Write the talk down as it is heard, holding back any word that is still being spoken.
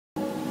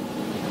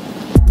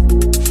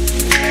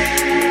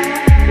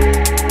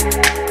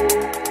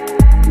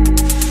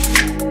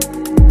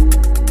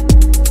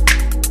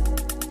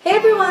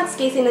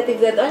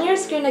Natividad on your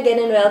screen again,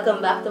 and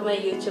welcome back to my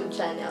YouTube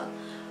channel.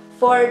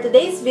 For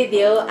today's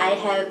video, I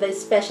have a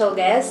special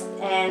guest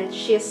and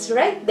she's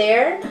right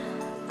there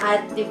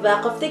at the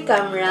back of the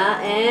camera,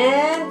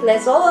 and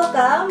let's all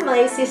welcome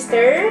my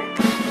sister.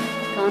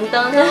 Drum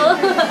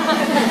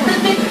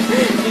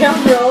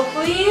roll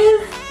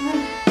please.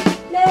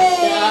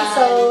 Yay!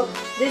 So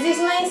this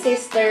is my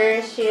sister.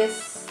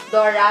 She's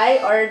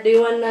Doray, or do you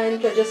wanna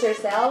introduce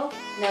yourself?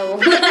 No.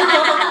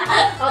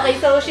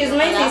 Okay, so she's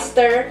my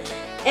sister,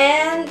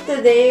 and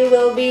today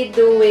we'll be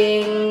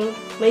doing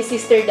My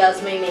Sister Does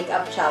My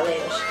Makeup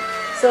Challenge.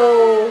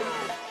 So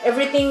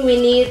everything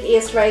we need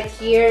is right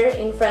here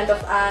in front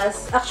of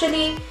us.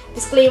 Actually,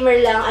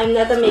 disclaimer lang, I'm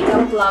not a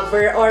makeup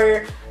lover,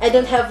 or I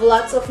don't have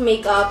lots of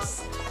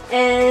makeups.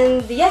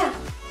 And yeah,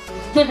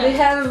 we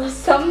have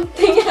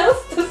something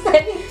else to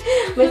say.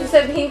 May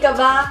sasabihin ka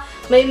ba?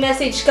 May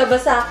message ka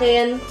ba sa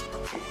akin?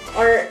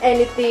 Or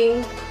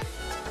anything?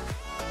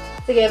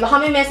 Sige, baka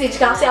may message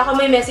ka. Kasi ako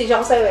may message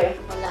ako sa'yo eh.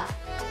 Wala.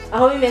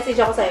 Ako may message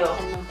ako sa'yo.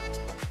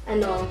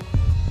 Ano?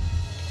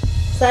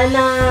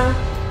 Sana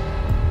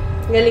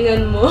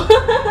galingan mo.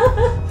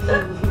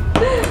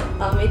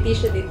 May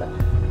tissue dito.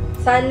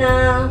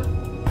 Sana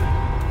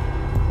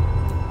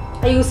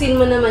ayusin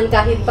mo naman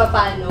kahit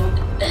papano.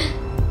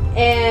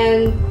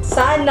 And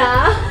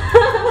sana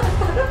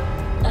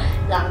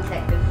Lang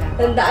second ka.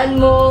 tandaan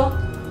mo,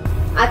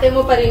 ate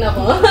mo pa rin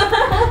ako.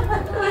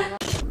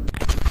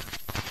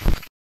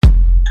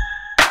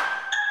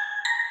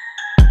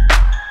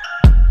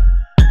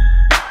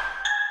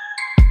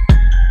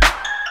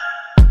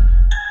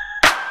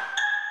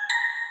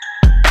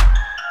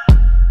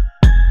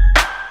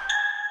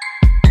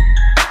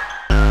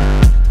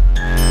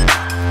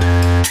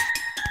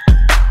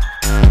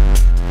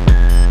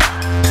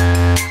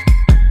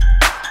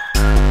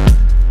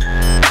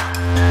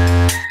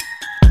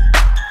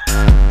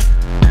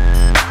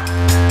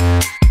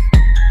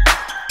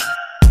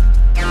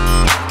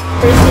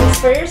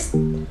 First,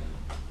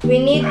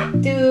 we need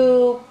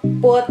to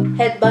put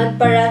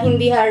headband para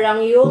hindi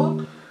harang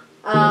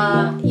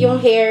yung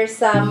hair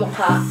sa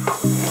mukha.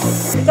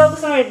 Ikaw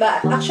gusto mo rin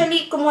ba?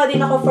 Actually, kumuha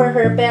din ako for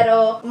her,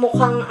 pero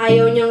mukhang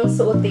ayaw niyang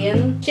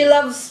suotin. She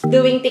loves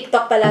doing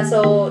TikTok pala,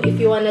 so if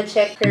you wanna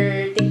check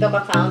her TikTok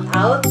account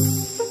out,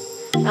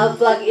 I'll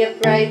plug it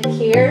right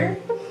here.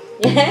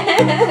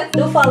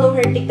 Do follow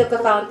her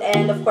TikTok account,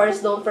 and of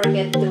course, don't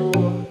forget to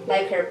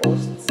like her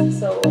posts.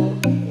 So,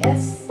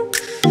 yes.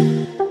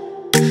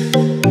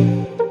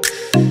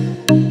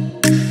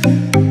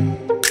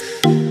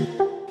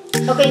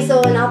 Okay,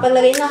 so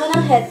nakapaglagay na ako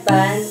ng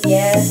headband.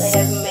 Yes, I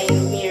have my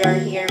mirror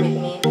here with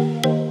me.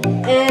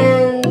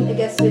 And I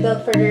guess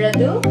without further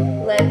ado,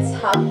 let's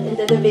hop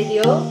into the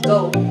video.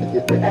 Go!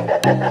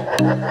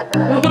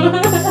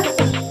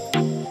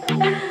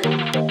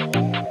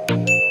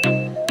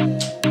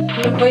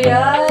 Ano ba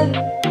yan?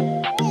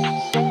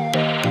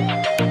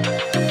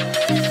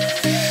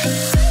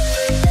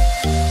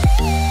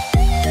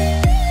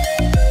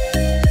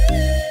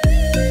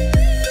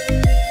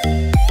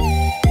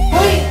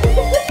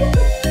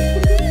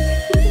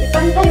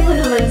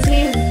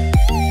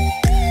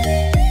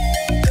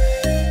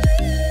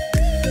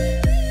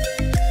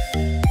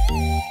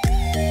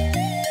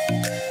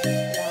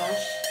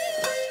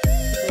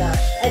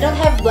 I don't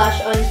have blush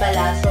on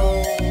pala, so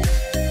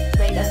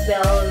might as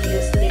well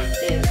use lip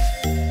tint.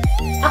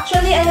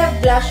 Actually, I have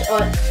blush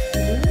on.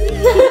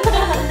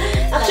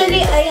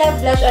 Actually, I have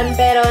blush on,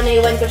 pero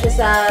naiwan ko siya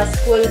sa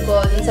school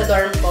ko, dun sa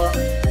dorm ko.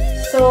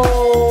 So,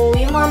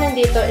 yung mga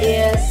nandito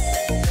is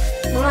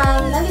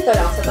mga nandito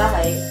lang sa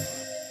bahay.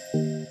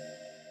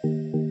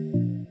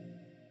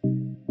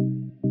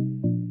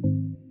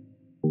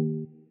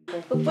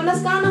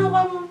 Pagpunas ka na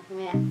mukha mo.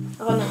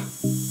 Ako na.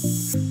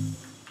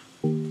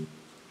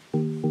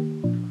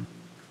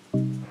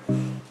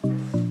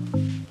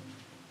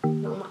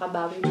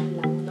 Makabawi man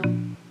lang, no?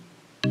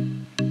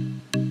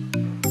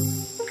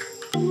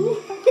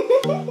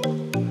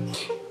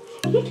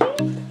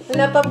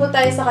 Wala pa po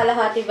tayo sa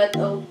kalahati, but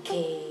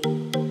okay.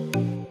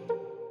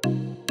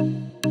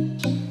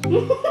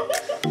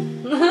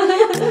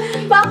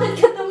 Bakit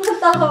ka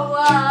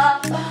tumatawa?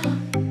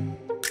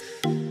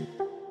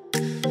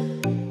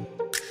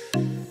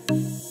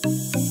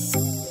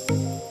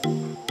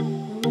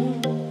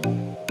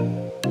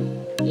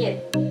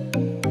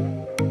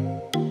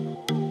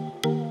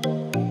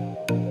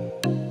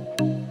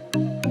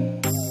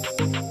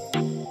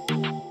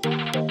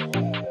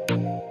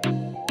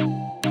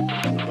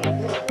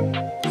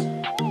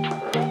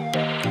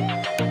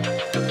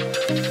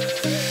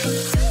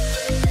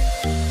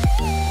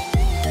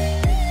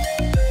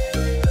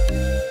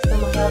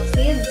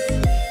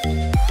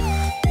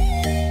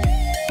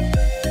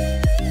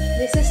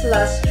 This is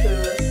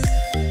lustrous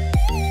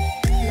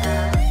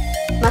na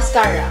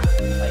mascara.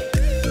 Okay.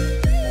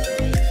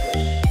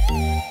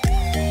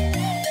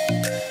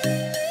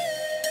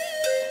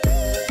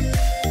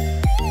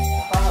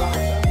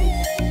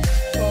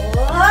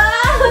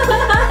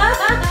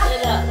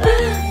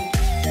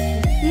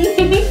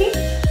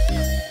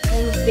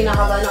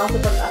 Kinakabahan ako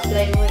sa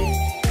pag-apply mo eh.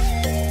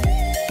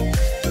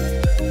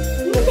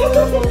 Uy.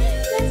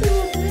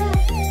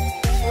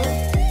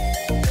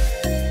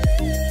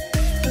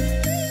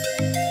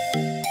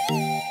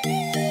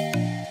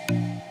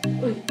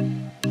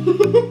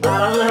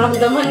 Parang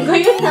naramdaman ko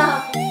yun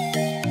ah.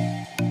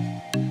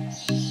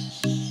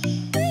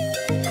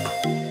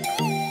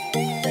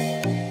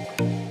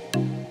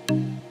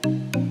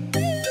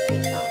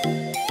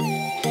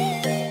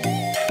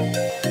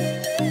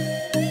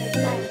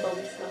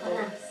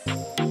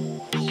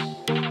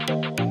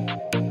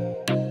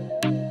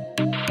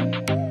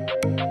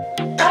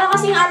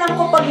 Kasing alam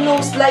ko pag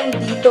nose line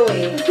dito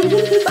eh.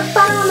 Ba't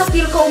parang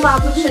na-feel ko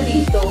umabot siya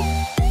dito?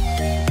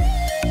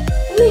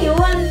 Ano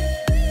yun?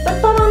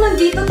 Ba't parang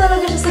nandito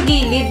talaga siya sa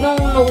gilid ng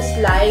nose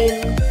line?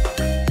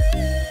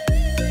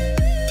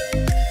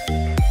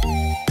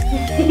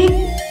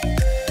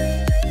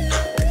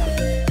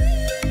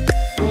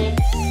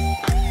 Next.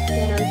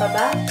 Meron pa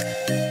ba?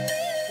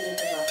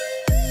 Dito ba?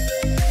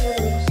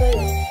 Meron ko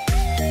sa'yo.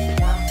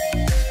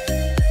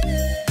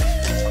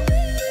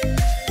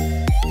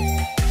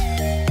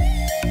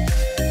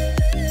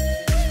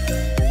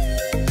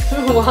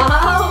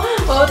 Wow!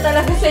 Wow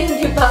talaga sa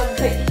hindi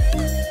bagay.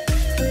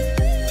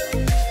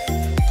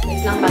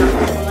 Wait lang, parang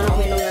gusto naman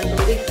ako uminom ng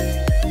tubig.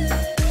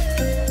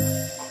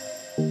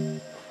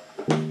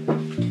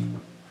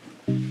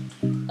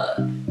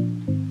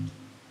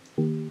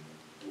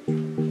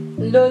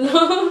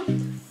 Lolo!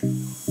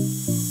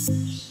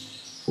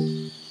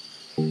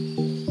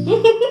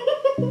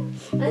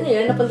 Ano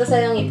yun? Napunta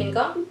sa'yo ang ngipin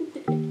ko?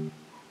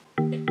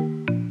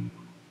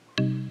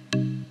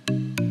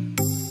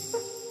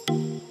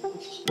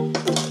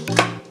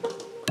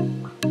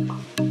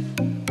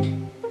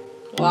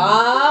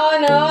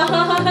 Wow,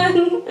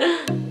 naman!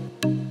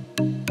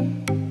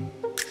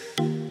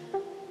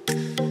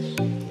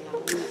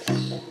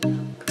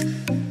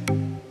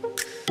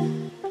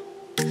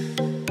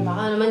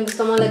 Baka naman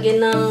gusto mong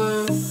lagyan ng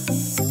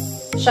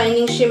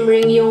shining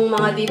shimmering yung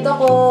mga dito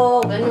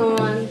ko,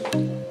 ganun.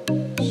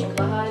 So,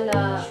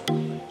 bahala.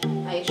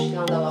 Ayos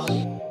lang daw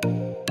ako.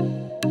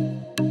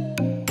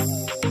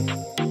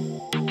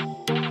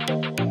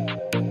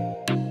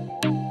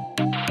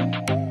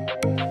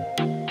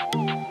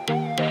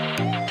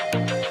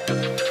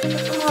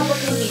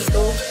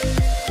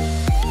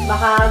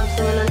 Baka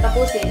gusto mo nang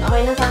tapusin.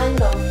 Okay na sa akin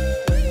to.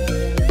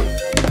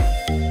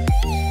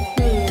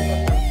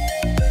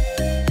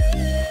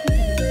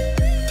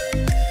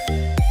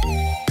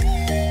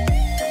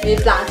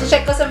 Wait lang.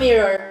 Check ko sa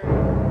mirror.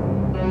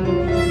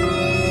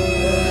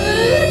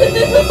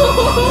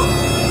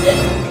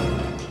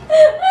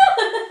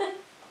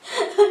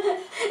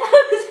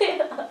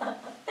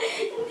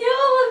 Hindi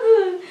ako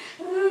mag-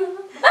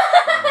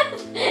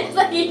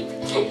 Sakit.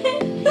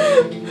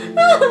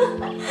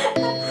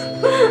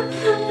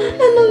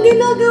 Anong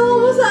ginagawa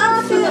mo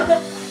sa akin?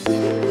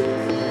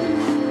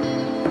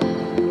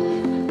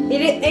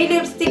 Ay,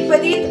 lipstick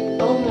pa dito.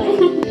 Oh my.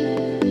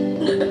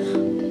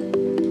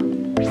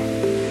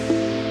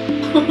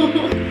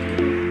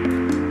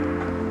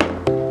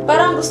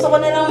 Parang gusto ko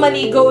na lang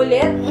maligo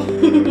ulit.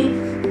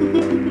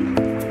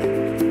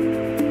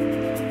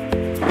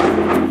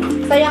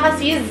 Saya ka,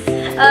 sis.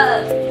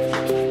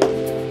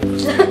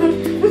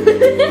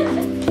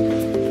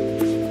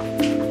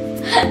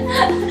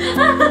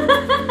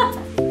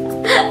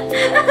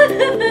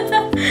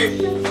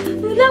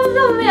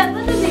 Mamaya pa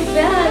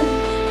naligyan.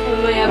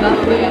 Mamaya ba?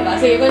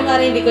 Sige,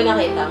 kunwari hindi ko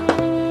nakita.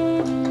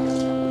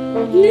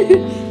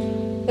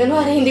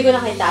 Kunwari hindi ko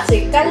nakita.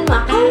 Sige,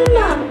 kalma.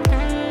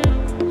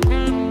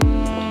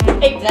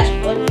 Ay, flash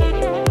ball.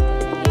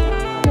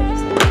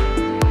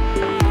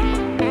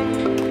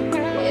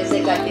 Yes,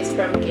 I got this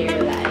from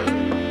Caroline.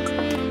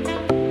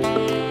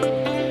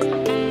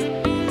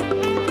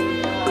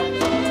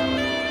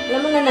 Alam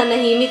mo na,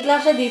 nanahimik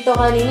lang siya dito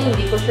kanina.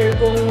 Hindi ko sure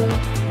kung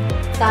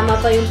tama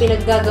pa yung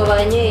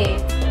pinaggagawa niya eh.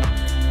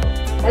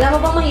 Alam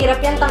mo bang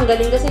mahirap yan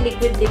tanggalin kasi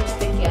liquid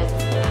lipstick yan.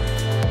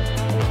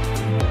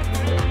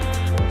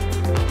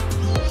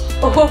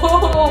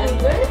 Oh!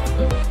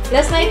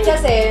 Last night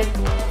kasi,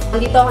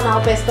 dito ako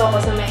nakapesto ako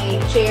sa may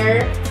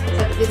chair,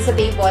 sa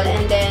table,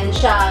 and then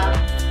siya,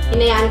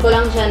 hinayaan ko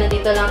lang siya,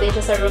 nandito lang din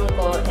siya sa room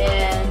ko,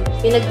 and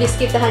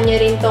pinagdiskitahan niya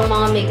rin tong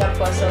mga makeup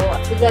ko. So,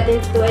 we got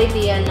into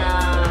idea na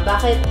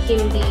bakit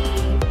hindi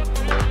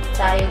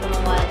tayo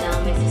gumawa ng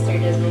My Sister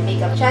Does My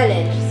Makeup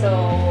Challenge. So,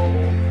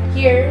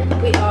 here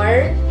we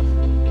are.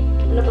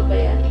 Ano pa ba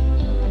yan?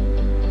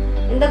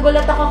 And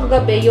nagulat ako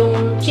kagabi,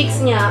 yung cheeks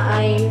niya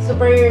ay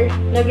super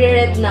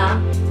nagre-red na.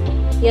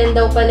 Yan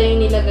daw pala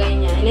yung nilagay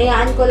niya.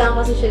 Inayaan ko lang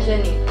kasi siya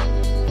dyan eh.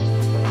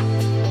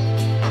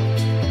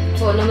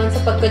 Oo naman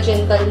sa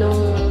pagka-gentle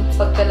nung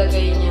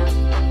pagkalagay niya.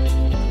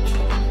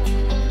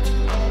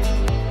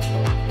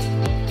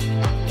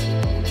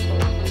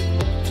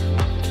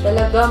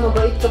 Talaga,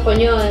 mabait ka pa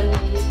niyan.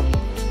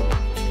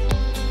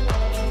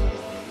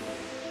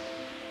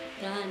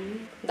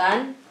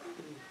 Done?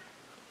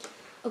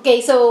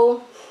 Okay,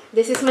 so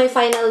this is my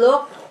final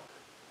look.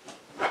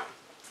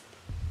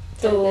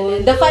 So,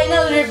 the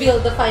final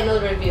reveal.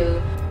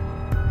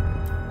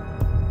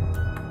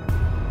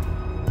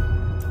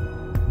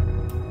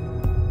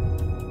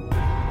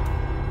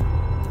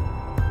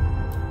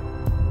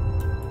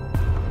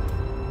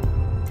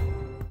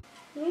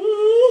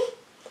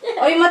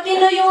 Uy,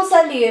 matino yung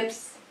sa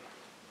lips.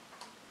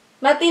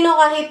 Matino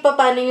kahit pa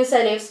paano yung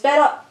sa lips.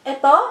 Pero,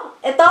 ito,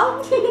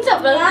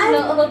 Sobrang yan.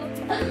 noon.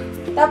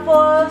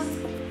 Tapos,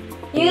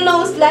 yung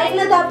nose line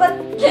na dapat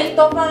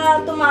dito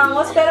para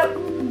tumangos, pero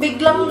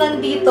biglang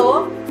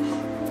nandito.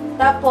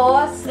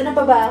 Tapos, ano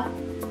pa ba?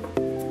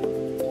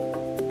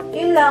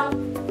 Yun lang.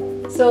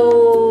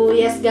 So,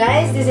 yes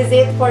guys, this is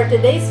it for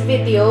today's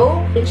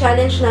video. The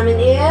challenge namin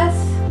is...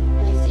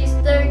 My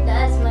sister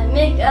does my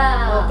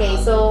makeup. Okay,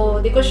 so,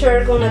 di ko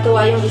sure kung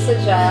natuwa yung isa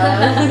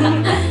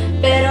dyan.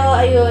 Pero,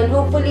 ayun,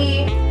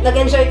 hopefully,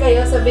 nag-enjoy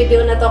kayo sa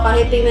video na to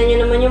kahit tingnan nyo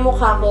naman yung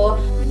mukha ko.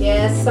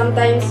 Yes,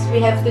 sometimes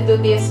we have to do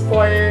this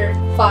for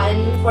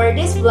fun. For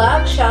this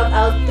vlog, shout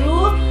out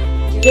to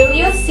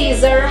Julius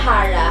Caesar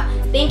Hara.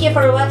 Thank you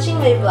for watching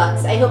my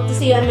vlogs. I hope to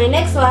see you on my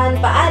next one.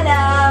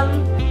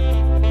 Paalam!